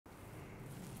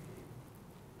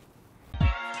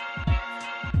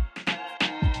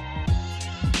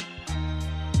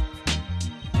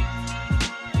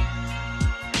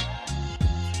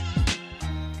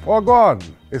Oh, go on.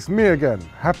 It's me again.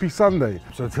 Happy Sunday.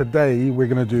 So today we're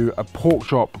gonna do a pork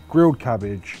chop, grilled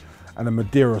cabbage, and a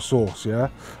Madeira sauce, yeah?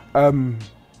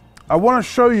 I wanna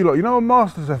show you, like, you know on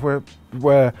MasterChef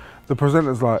where the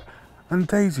presenter's like, and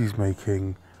Daisy's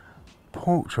making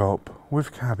pork chop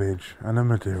with cabbage and a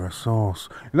Madeira sauce.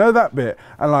 You know that bit?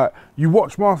 And like, you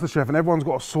watch MasterChef and everyone's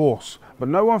got a sauce, but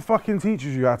no one fucking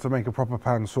teaches you how to make a proper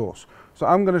pan sauce. So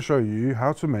I'm gonna show you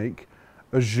how to make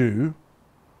a jus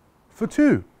for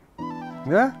two.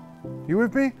 Yeah? You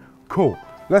with me? Cool.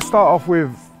 Let's start off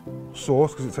with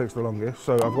sauce because it takes the longest.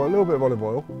 So I've got a little bit of olive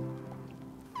oil.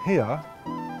 Here,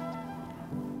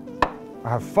 I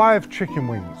have 5 chicken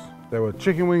wings. There were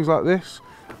chicken wings like this.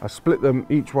 I split them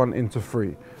each one into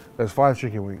 3. There's 5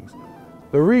 chicken wings.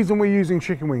 The reason we're using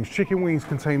chicken wings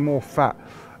contain more fat.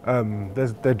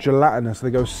 They're gelatinous, they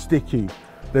go sticky.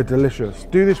 They're delicious.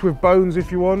 Do this with bones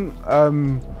if you want.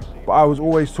 But I was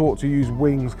always taught to use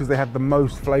wings because they had the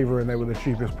most flavor and they were the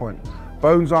cheapest point.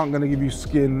 Bones aren't gonna give you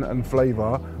skin and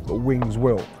flavor, but wings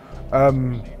will.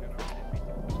 5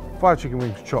 chicken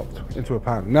wings chopped into a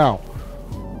pan. Now,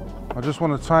 I just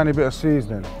want a tiny bit of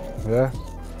seasoning, yeah?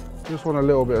 Just want a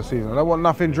little bit of seasoning. I don't want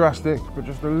nothing drastic, but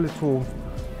just a little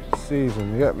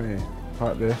season, you get me?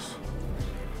 Like this.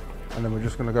 And then we're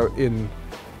just gonna go in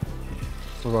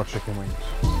with our chicken wings.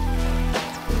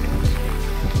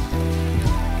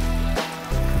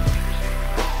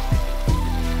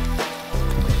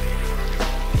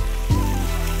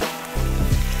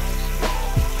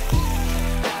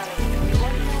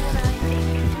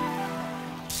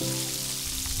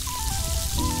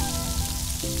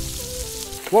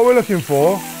 What we're looking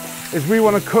for is we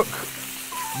want to cook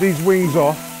these wings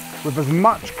off with as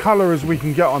much colour as we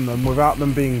can get on them without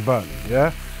them being burnt,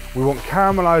 yeah? We want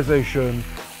caramelisation,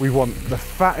 we want the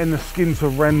fat in the skin to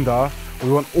render,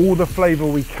 we want all the flavour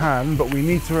we can, but we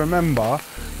need to remember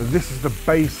that this is the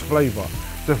base flavour.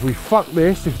 So if we fuck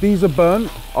this, if these are burnt,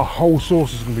 our whole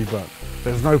sauce is going to be burnt.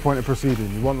 There's no point in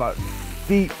proceeding. You want like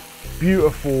deep,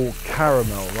 beautiful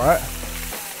caramel, right?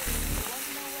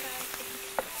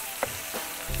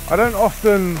 I don't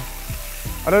often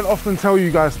tell you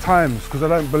guys times because I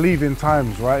don't believe in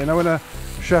times, right? You know when a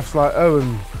chef's like, oh,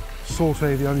 and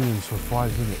saute the onions for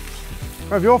 5 minutes.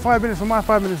 Bro, if your 5 minutes and my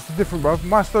 5 minutes is different, bro.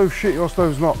 My stove's shit, your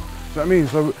stove's not. Do you know what I mean?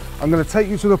 So I'm gonna take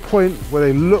you to the point where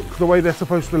they look the way they're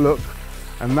supposed to look,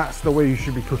 and that's the way you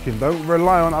should be cooking. Don't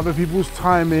rely on other people's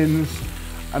timings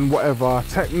and whatever.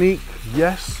 Technique,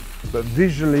 yes, but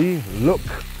visually, look,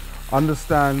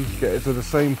 understand, get it to the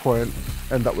same point,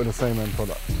 end up with the same end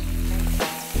product.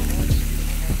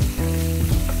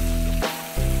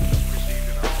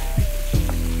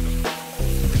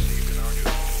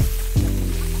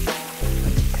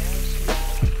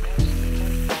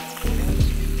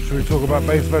 Should we talk about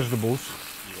base vegetables?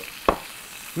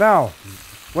 Now,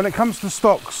 when it comes to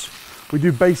stocks, we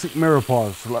do basic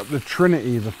mirepoix, like the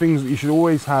trinity, the things that you should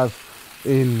always have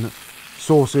in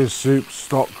sauces, soups,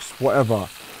 stocks, whatever.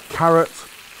 Carrot,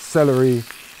 celery,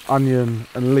 onion,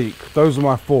 and leek. Those are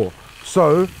my 4.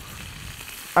 So,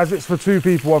 as it's for 2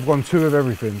 people, I've gone 2 of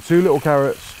everything. 2 little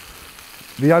carrots.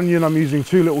 The onion, I'm using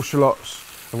 2 little shallots.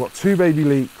 I've got 2 baby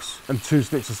leeks and 2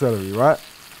 sticks of celery, right?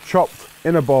 Chopped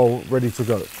in a bowl, ready to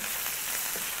go.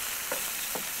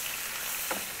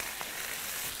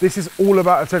 This is all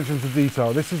about attention to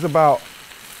detail. This is about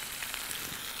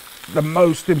the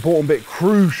most important bit,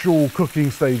 crucial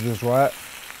cooking stages, right?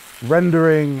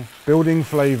 Rendering, building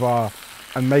flavor,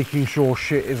 and making sure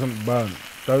shit isn't burnt.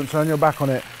 Don't turn your back on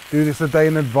it. Do this a day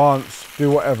in advance, do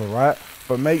whatever, right?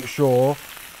 But make sure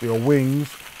that your wings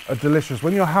are delicious.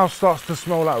 When your house starts to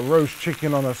smell like roast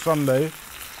chicken on a Sunday,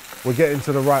 we're getting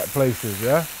to the right places,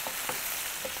 yeah?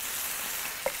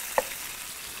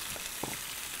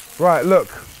 Right, look.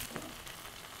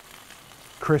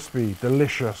 Crispy,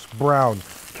 delicious, brown,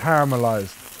 caramelized,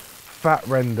 fat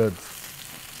rendered.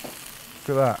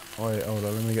 Look at that. Wait, hold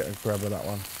on, let me get a grab of that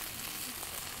one.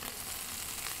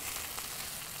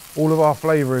 All of our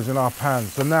flavour is in our pan.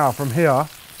 So now from here,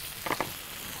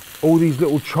 all these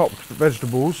little chopped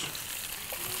vegetables,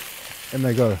 in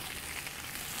they go.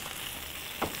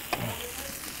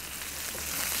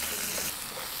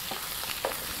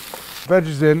 Veg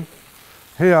is in.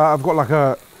 Here I've got like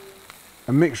a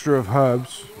mixture of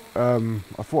herbs. I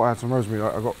thought I had some rosemary.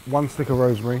 I got 1 stick of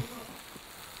rosemary,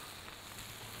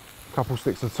 a couple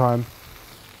sticks of thyme.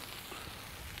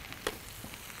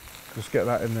 Just get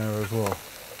that in there as well.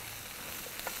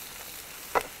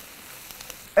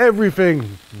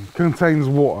 Everything contains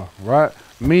water, right?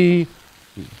 Me,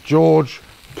 George,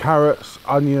 carrots,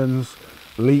 onions,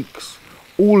 leeks,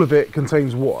 all of it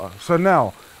contains water. So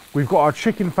now we've got our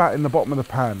chicken fat in the bottom of the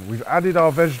pan. We've added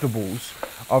our vegetables.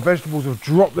 Our vegetables have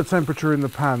dropped the temperature in the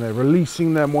pan. They're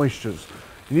releasing their moistures.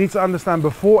 You need to understand,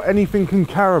 before anything can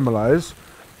caramelize,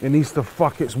 it needs to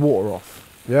fuck its water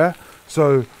off, yeah?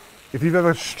 So if you've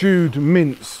ever stewed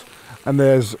mince and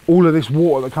there's all of this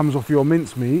water that comes off your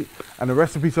mince meat and the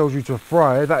recipe tells you to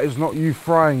fry, that is not you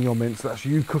frying your mince, that's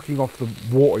you cooking off the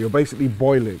water. You're basically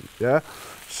boiling, yeah?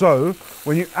 So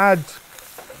when you add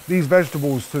these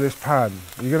vegetables to this pan,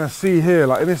 you're gonna see here,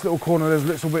 like in this little corner,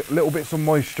 there's little bits of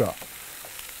moisture.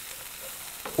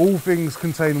 All things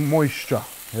contain moisture,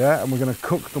 yeah? And we're gonna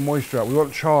cook the moisture out. We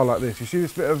want char like this. You see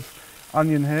this bit of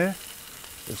onion here?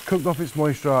 It's cooked off its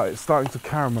moisture, it's starting to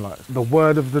caramelize. The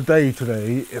word of the day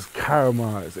today is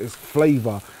caramelize, it's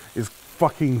flavor, it's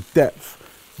fucking depth.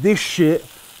 This shit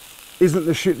isn't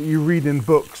the shit that you read in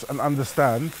books and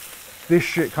understand. This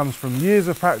shit comes from years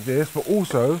of practice, but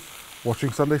also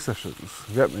watching Sunday sessions,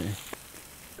 you get me?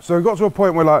 So we got to a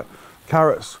point where like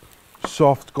carrots,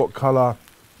 soft, got colour,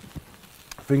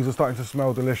 things are starting to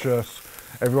smell delicious,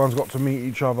 everyone's got to meet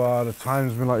each other, the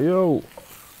time's been like, yo,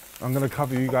 I'm gonna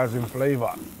cover you guys in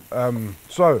flavour.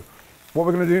 So what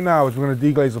we're gonna do now is we're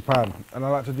gonna deglaze the pan, and I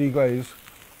like to deglaze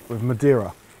with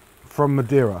Madeira, from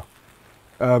Madeira.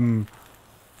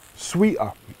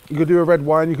 Sweeter, you could do a red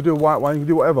wine, you could do a white wine, you could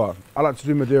do whatever. I like to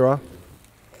do Madeira.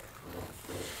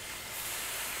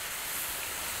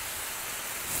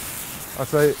 I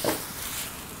say,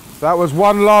 that was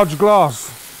 1 large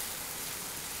glass.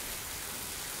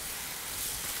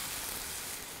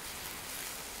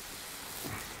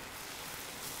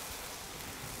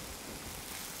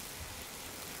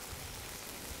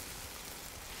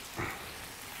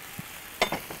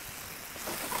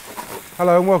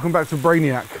 Hello and welcome back to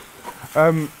Brainiac.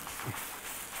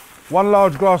 1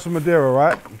 large glass of Madeira,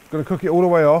 right? Gonna cook it all the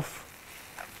way off.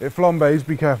 It flambés,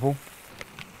 be careful.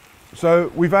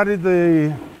 So we've added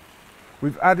the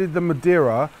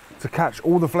Madeira to catch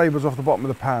all the flavours off the bottom of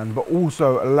the pan, but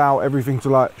also allow everything to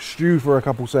like stew for a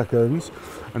couple seconds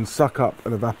and suck up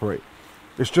and evaporate.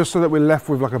 It's just so that we're left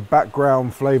with like a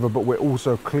background flavour, but we're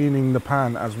also cleaning the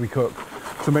pan as we cook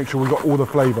to make sure we got all the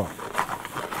flavour.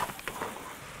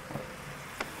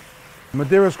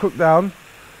 Madeira's cooked down,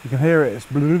 you can hear it, it's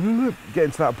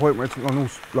getting to that point where it's all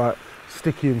like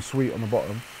sticky and sweet on the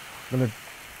bottom. I'm gonna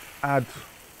add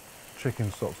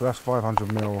chicken stock, so that's 500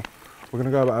 ml. We're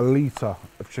gonna go about 1 litre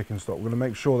of chicken stock. We're gonna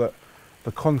make sure that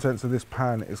the contents of this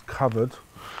pan is covered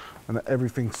and that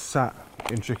everything's sat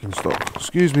in chicken stock.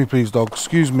 Excuse me please dog,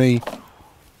 excuse me.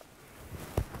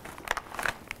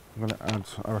 I'm gonna add,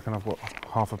 I reckon I've got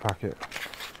half a packet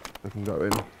that can go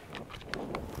in.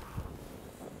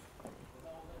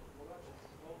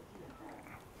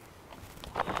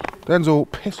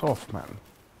 Denzel, piss off, man.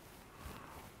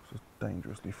 This is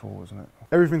dangerously full, isn't it?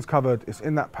 Everything's covered, it's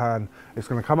in that pan, it's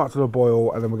gonna come up to the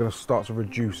boil, and then we're gonna start to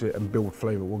reduce it and build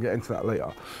flavour. We'll get into that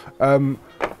later.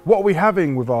 What are we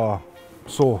having with our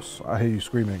sauce? I hear you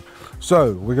screaming.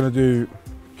 So, we're gonna do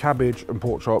cabbage and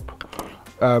pork chop.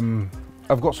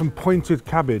 I've got some pointed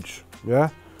cabbage, yeah?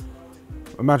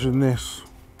 Imagine this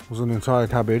was an entire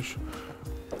cabbage.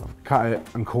 I've cut it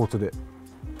and quartered it.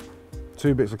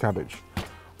 2 bits of cabbage.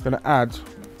 Gonna add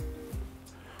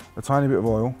a tiny bit of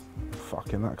oil.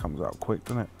 Fucking that comes out quick,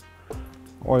 doesn't it?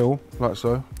 Oil, like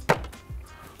so.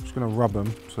 Just gonna rub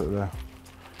them so that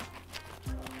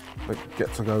they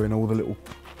get to go in all the little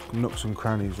nooks and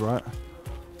crannies, right?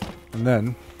 And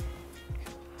then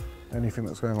anything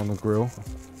that's going on the grill,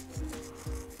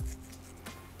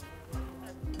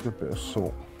 a good bit of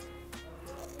salt.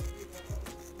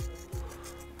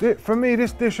 For me,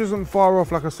 this dish isn't far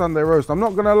off like a Sunday roast. I'm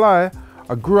not gonna lie,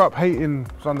 I grew up hating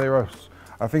Sunday roasts.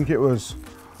 I think it was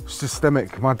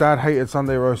systemic. My dad hated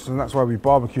Sunday roasts and that's why we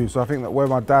barbecued. So I think that where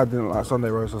my dad didn't like Sunday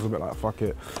roasts, I was a bit like, fuck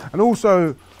it. And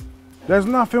also, there's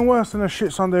nothing worse than a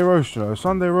shit Sunday roast, you know.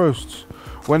 Sunday roasts,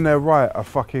 when they're right, are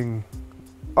fucking...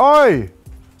 Oi!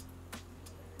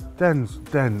 Dens,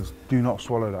 do not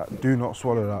swallow that. Do not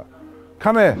swallow that.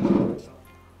 Come here.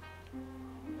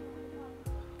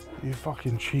 You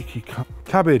fucking cheeky cunt.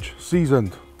 Cabbage,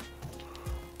 seasoned.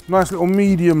 Nice little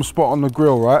medium spot on the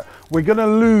grill, right? We're gonna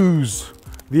lose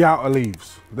the outer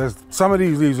leaves. There's some of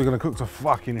these leaves are gonna cook to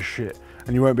fucking shit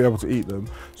and you won't be able to eat them.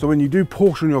 So when you do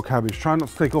portion your cabbage, try not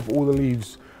to take off all the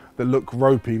leaves that look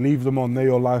ropey. Leave them on, they're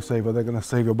your lifesaver. They're gonna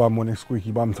save your bum when it's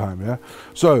squeaky bum time, yeah?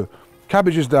 So,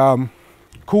 cabbage is down,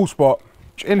 cool spot.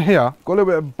 In here, got a little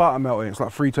bit of butter melting, it's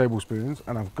like 3 tablespoons,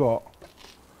 and I've got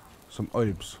some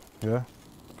herbs, yeah?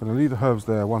 Gonna leave the herbs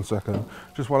there 1 second,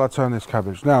 just while I turn this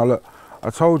cabbage. Now look, I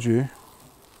told you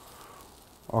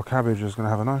our cabbage is gonna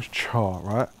have a nice char,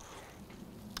 right?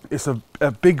 it's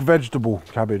a big vegetable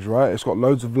cabbage, right? It's got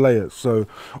loads of layers. So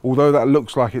although that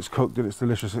looks like it's cooked and it's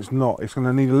delicious, it's not. It's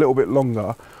gonna need a little bit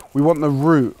longer. We want the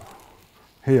root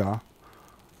here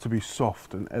to be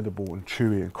soft and edible and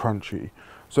chewy and crunchy.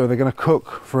 So they're gonna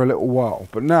cook for a little while.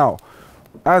 But now,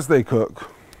 as they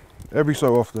cook, every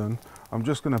so often, I'm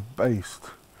just gonna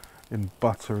baste in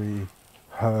buttery,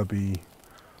 herby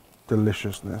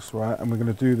deliciousness, right? And we're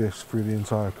gonna do this through the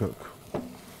entire cook.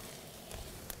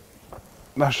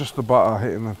 That's just the butter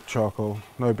hitting the charcoal,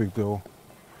 no big deal.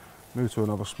 Move to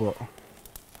another spot.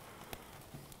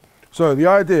 So the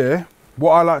idea,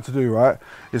 what I like to do, right,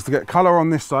 is to get colour on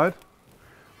this side,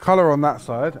 colour on that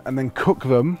side, and then cook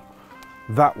them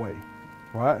that way,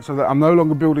 right? So that I'm no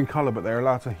longer building colour, but they're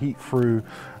allowed to heat through,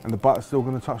 and the butter's still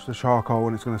gonna touch the charcoal,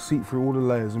 and it's gonna seep through all the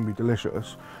layers and be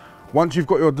delicious. Once you've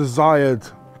got your desired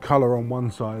colour on one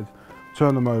side,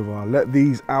 turn them over, let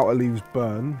these outer leaves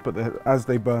burn, but as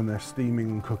they burn, they're steaming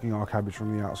and cooking our cabbage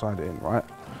from the outside in, right?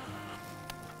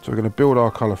 So we're gonna build our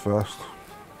colour first.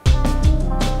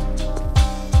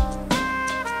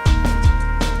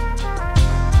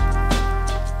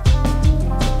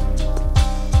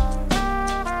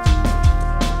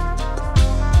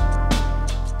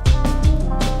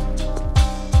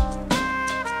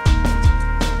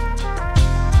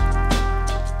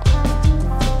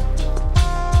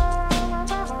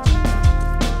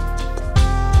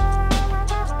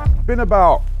 Been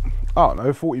about, I don't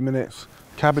know, 40 minutes.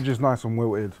 Cabbage is nice and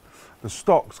wilted. The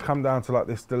stalks come down to like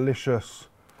this delicious,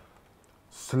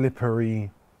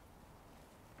 slippery,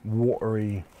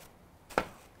 watery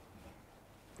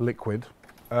liquid.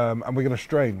 And we're gonna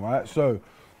strain, right? So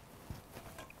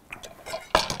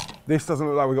this doesn't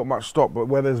look like we've got much stock, but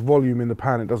where there's volume in the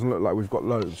pan, it doesn't look like we've got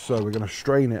loads. So we're gonna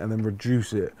strain it and then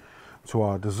reduce it to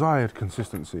our desired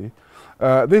consistency.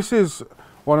 This is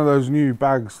one of those new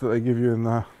bags that they give you in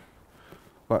the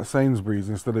like Sainsbury's,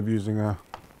 instead of using a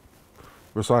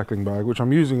recycling bag, which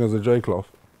I'm using as a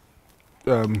J-cloth,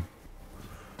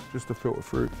 just to filter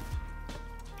fruit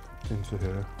into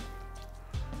here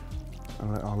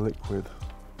and let our liquid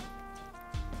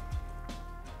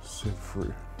sieve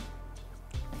through.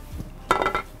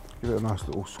 Give it a nice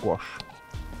little squash.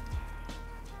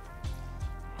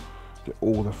 Get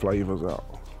all the flavours out.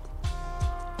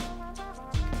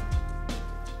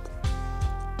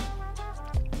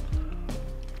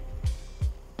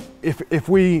 If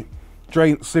we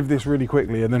sieve this really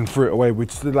quickly and then threw it away,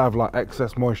 we'd still have like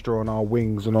excess moisture on our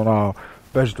wings and on our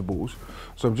vegetables.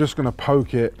 So I'm just gonna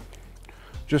poke it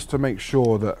just to make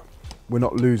sure that we're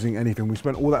not losing anything. We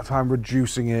spent all that time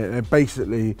reducing it, and it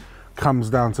basically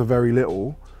comes down to very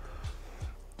little.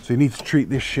 So you need to treat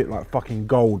this shit like fucking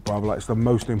gold, brother. Like, it's the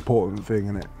most important thing,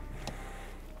 innit?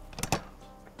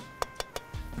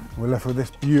 We're left with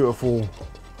this beautiful,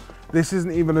 this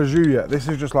isn't even a jus yet. This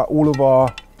is just like all of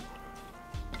our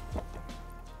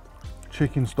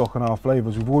chicken stock and our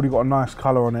flavors. We've already got a nice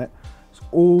color on it. It's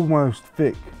almost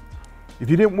thick. If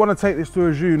you didn't want to take this to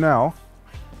a jus now,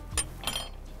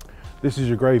 this is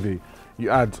your gravy. You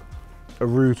add a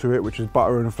roux to it, which is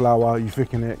butter and flour. You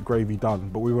thicken it, gravy done.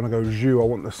 But we want to go jus. I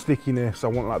want the stickiness. I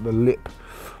want like the lip.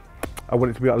 I want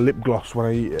it to be like lip gloss when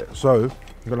I eat it. So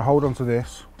I'm gonna hold on to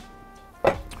this.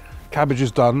 Cabbage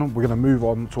is done. We're gonna move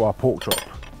on to our pork chop.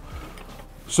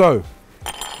 So,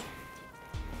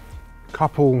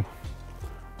 couple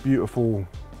beautiful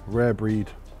rare breed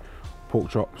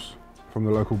pork chops from the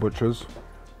local butchers.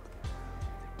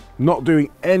 Not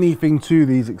doing anything to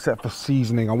these except for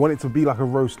seasoning. I want it to be like a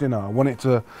roast dinner. I want it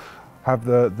to have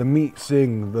the meat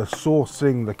sing, the sauce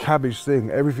sing, the cabbage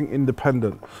sing, everything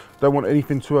independent. Don't want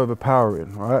anything too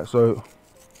overpowering, right? So,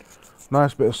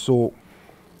 nice bit of salt.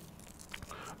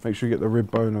 Make sure you get the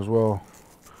rib bone as well.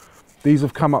 These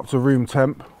have come up to room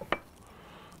temp,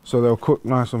 so they'll cook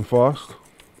nice and fast.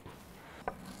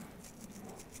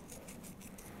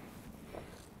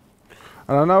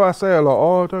 And I know I say a lot,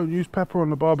 oh, don't use pepper on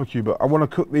the barbecue, but I want to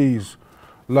cook these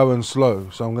low and slow.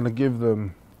 So I'm going to give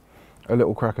them a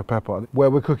little crack of pepper. Where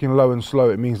we're cooking low and slow,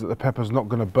 it means that the pepper's not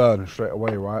going to burn straight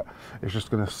away, right? It's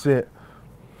just going to sit,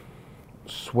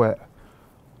 sweat,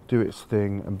 do its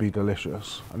thing, and be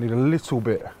delicious. I need a little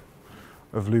bit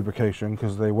of lubrication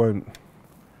because they don't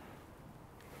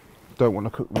want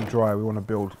to cook them dry. We want to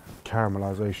build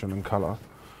caramelization and color.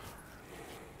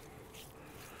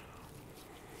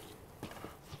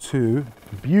 2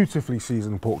 beautifully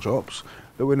seasoned pork chops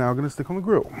that we're now going to stick on the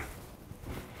grill.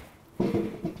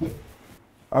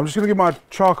 I'm just going to give my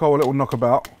charcoal a little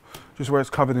knockabout, just where it's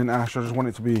covered in ash. I just want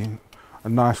it to be a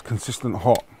nice, consistent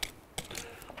hot.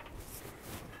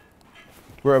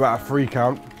 We're at about a 3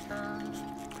 count.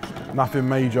 Nothing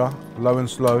major, low and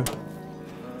slow.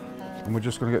 And we're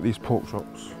just gonna get these pork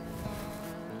chops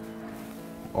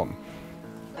on.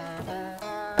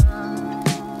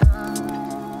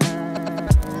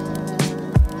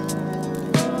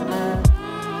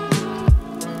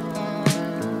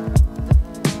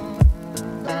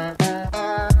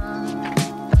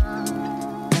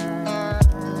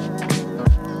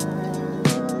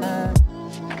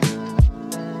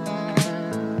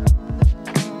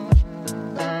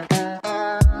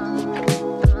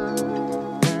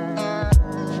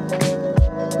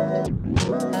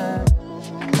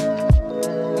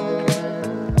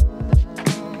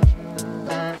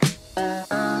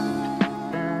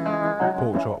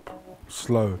 Pork chop,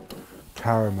 slow,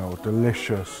 caramel,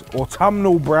 delicious.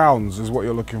 Autumnal browns is what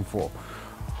you're looking for.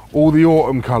 All the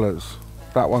autumn colours.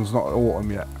 That one's not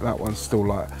autumn yet. That one's still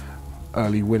like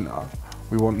early winter.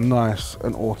 We want nice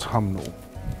and autumnal.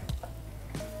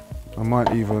 I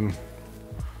might even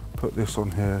put this on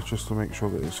here just to make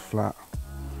sure that it's flat.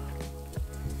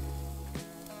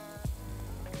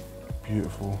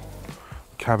 Beautiful.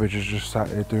 Cabbage is just sat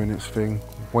here doing its thing,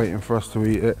 waiting for us to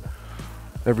eat it.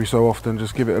 Every so often,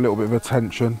 just give it a little bit of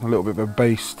attention, a little bit of a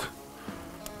baste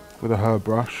with a herb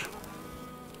brush.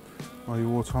 Are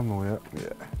you autumnal yet?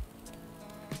 Yeah.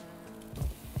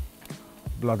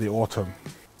 Bloody autumn.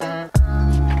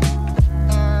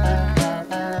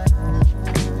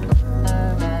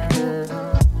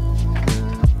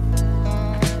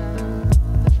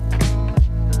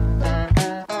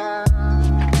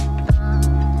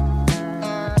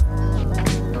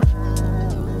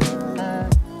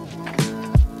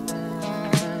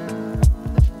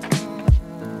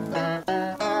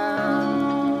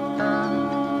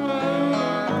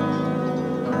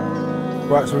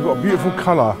 Right, so we've got a beautiful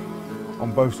colour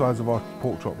on both sides of our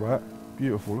pork chop, right?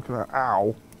 Beautiful, look at that,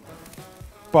 ow.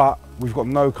 But we've got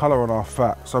no colour on our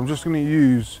fat, so I'm just going to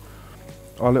use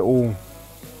our little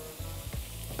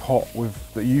pot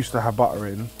that used to have butter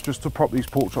in, just to prop these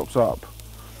pork chops up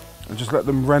and just let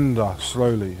them render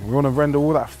slowly. We want to render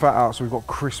all that fat out so we've got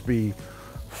crispy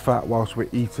fat whilst we're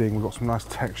eating, we've got some nice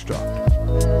texture.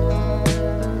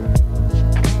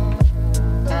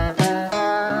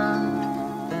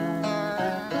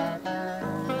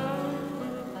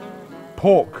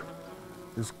 Pork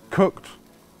is cooked,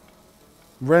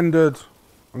 rendered.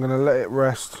 I'm going to let it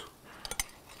rest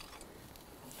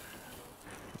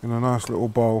in a nice little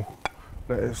bowl.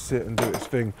 Let it sit and do its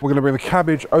thing. We're going to bring the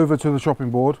cabbage over to the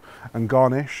chopping board and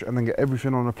garnish, and then get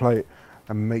everything on a plate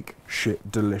and make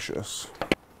shit delicious.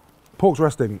 Pork's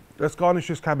resting. Let's garnish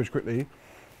this cabbage quickly.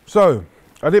 So,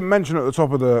 I didn't mention at the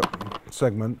top of the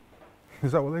segment,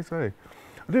 is that what they say?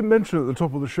 I didn't mention at the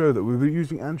top of the show that we were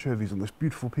using anchovies on this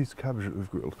beautiful piece of cabbage that we've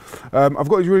grilled. I've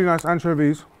got these really nice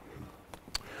anchovies.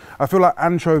 I feel like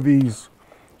anchovies,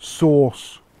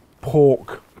 sauce,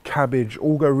 pork, cabbage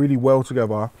all go really well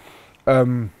together.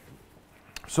 So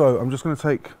I'm just going to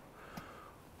take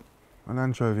an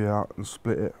anchovy out and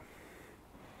split it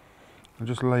and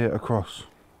just lay it across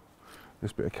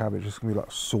this bit of cabbage. It's going to be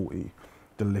like salty,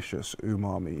 delicious,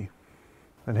 umami.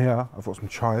 And here I've got some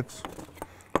chives.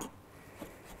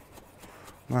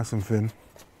 Nice and thin.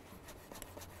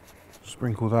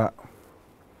 Sprinkle that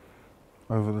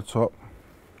over the top.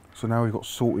 So now we've got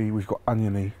salty, we've got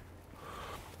oniony.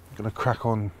 I'm gonna crack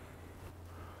on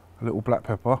a little black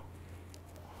pepper,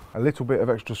 a little bit of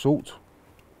extra salt,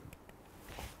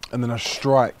 and then a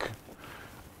strike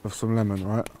of some lemon,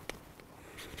 right?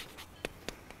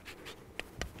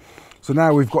 So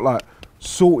now we've got like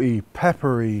salty,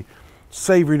 peppery,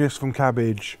 savouriness from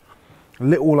cabbage,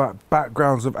 little like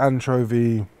backgrounds of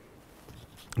anchovy,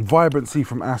 vibrancy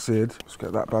from acid. Let's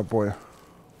get that bad boy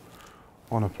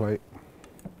on a plate.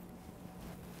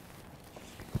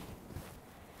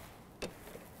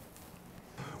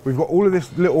 We've got all of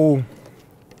this little,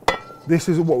 this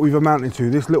is what we've amounted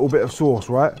to, this little bit of sauce,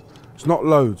 right? It's not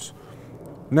loads.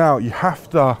 Now you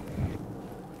have to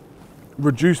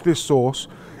reduce this sauce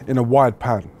in a wide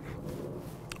pan.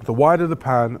 The wider the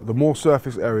pan, the more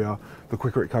surface area, the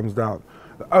quicker it comes down.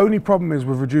 The only problem is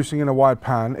with reducing in a wide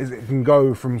pan is it can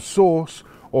go from sauce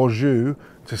or jus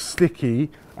to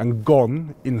sticky and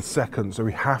gone in seconds. So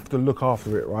we have to look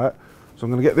after it, right? So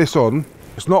I'm gonna get this on.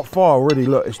 It's not far already,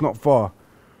 look, it's not far.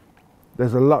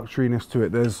 There's a luxuriness to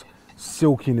it, there's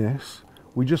silkiness.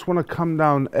 We just wanna come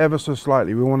down ever so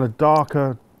slightly. We want a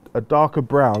darker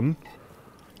brown,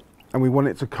 and we want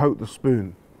it to coat the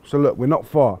spoon. So look, we're not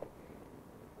far.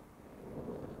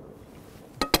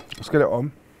 Let's get it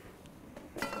on.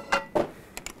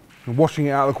 I'm washing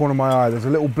it out of the corner of my eye. There's a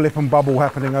little blip and bubble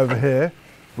happening over here,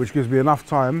 which gives me enough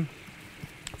time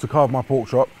to carve my pork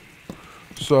chop.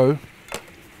 So,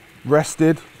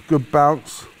 rested, good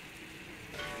bounce.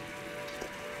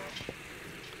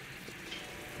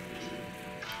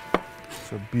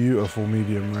 It's a beautiful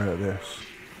medium rare, this.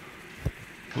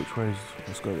 Which way is,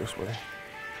 let's go this way.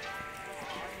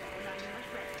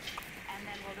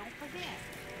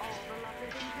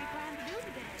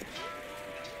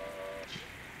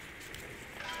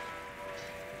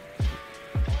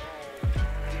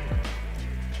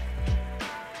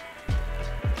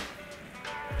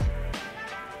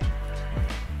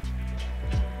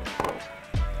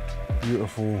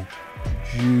 Beautiful,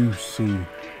 juicy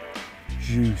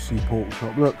pork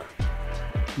chop. Look,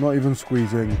 not even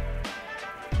squeezing.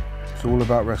 It's all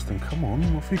about resting. Come on,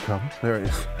 off you come. There it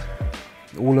is.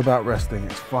 All about resting.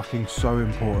 It's fucking so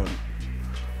important.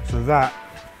 So that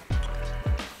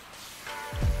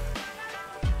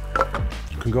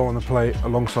can go on the plate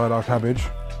alongside our cabbage.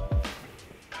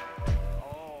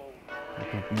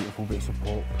 Look at beautiful bits of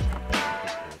pork.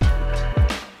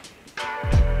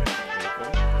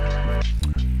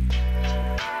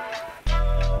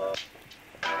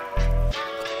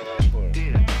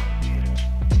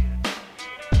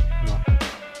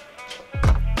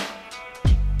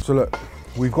 So look,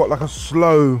 we've got like a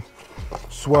slow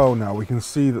swell now. We can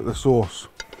see that the sauce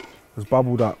has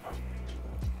bubbled up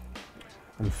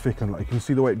and thickened. Like you can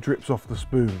see the way it drips off the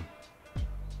spoon.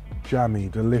 Jammy,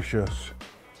 delicious,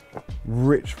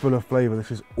 rich, full of flavour.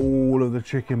 This is all of the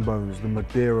chicken bones, the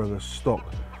Madeira, the stock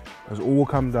has all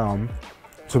come down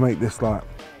to make this like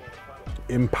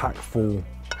impactful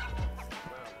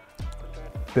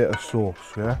bit of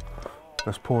sauce, yeah?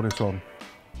 Let's pour this on.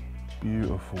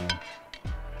 Beautiful.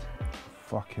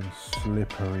 Fucking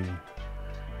slippery,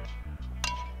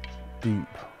 deep.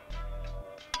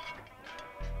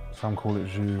 Some call it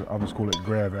jus, others call it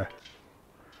gravy.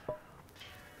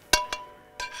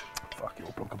 Fuck it,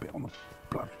 we'll block a bit on the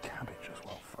bloody cabbage as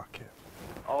well, fuck it.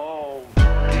 Oh.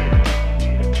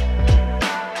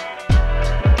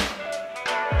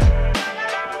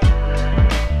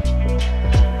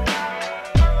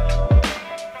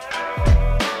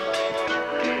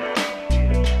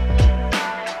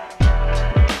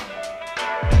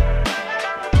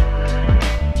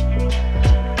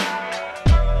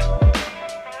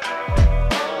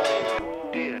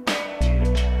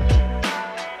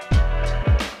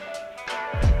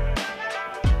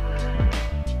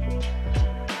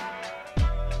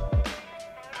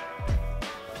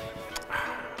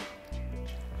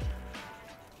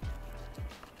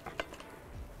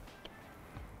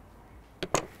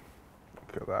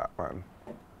 Look at that, man.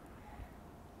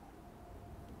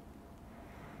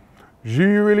 Do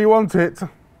you really want it?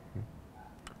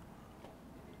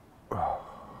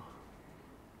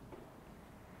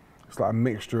 It's like a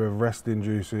mixture of resting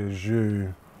juices,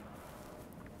 jus.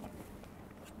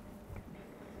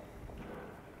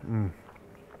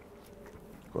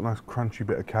 Got a nice crunchy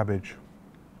bit of cabbage.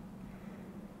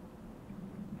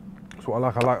 That's what I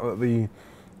like. I like that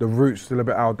the root's still a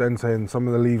bit al dente and some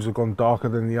of the leaves have gone darker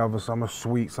than the others. Some are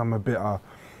sweet, some are bitter.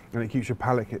 And it keeps your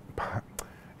palate,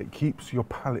 it keeps your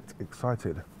palate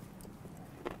excited.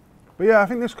 But yeah, I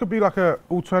think this could be like an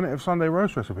alternative Sunday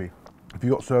roast recipe. If you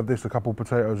got served this, a couple of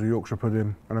potatoes, a Yorkshire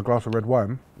pudding, and a glass of red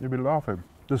wine, you'd be laughing.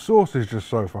 The sauce is just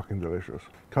so fucking delicious.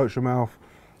 Coats your mouth,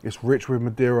 it's rich with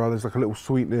Madeira, there's like a little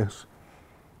sweetness.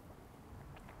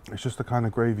 It's just the kind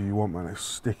of gravy you want, man. It's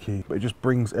sticky, but it just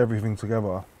brings everything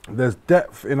together. There's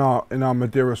depth in our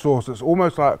Madeira sauce. It's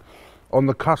almost like on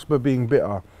the cusp of being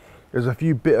bitter. There's a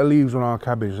few bitter leaves on our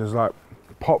cabbage. There's like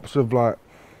pops of like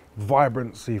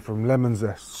vibrancy from lemon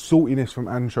zest, saltiness from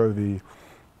anchovy.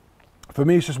 For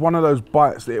me, it's just one of those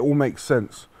bites that it all makes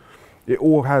sense. It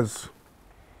all has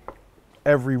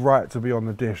every right to be on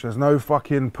the dish. There's no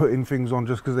fucking putting things on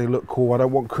just because they look cool. I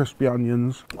don't want crispy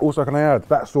onions. Also, can I add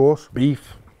that sauce,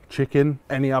 beef, chicken,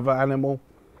 any other animal,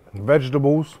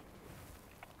 vegetables,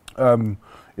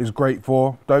 is great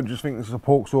for. Don't just think this is a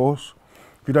pork sauce.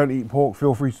 If you don't eat pork,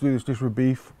 feel free to do this dish with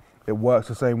beef. It works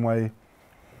the same way.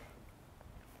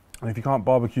 And if you can't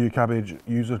barbecue your cabbage,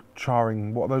 use a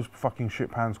charring, what are those fucking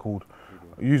shit pans called?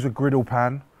 Use a griddle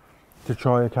pan to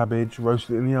char your cabbage, roast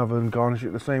it in the oven, garnish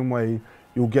it the same way.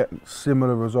 You'll get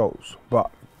similar results. But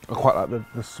I quite like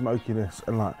the smokiness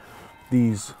and like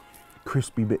these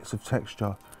crispy bits of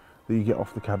texture that you get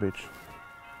off the cabbage.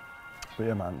 But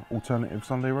yeah, man, alternative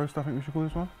Sunday roast, I think we should call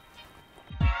this one.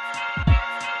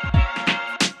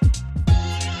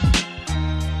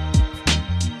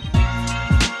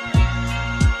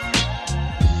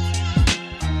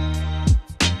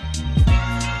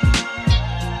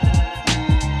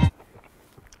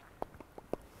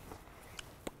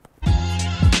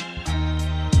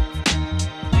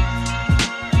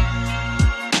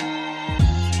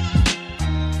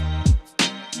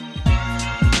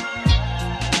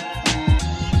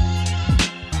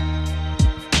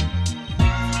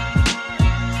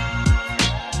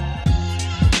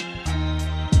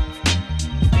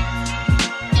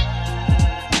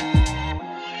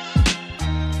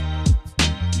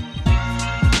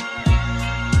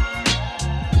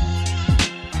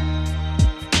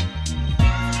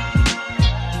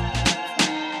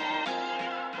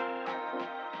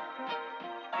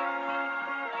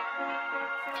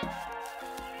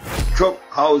 Chop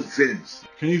house films.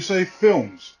 Can you say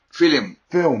films? Film.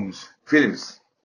 Films. Films.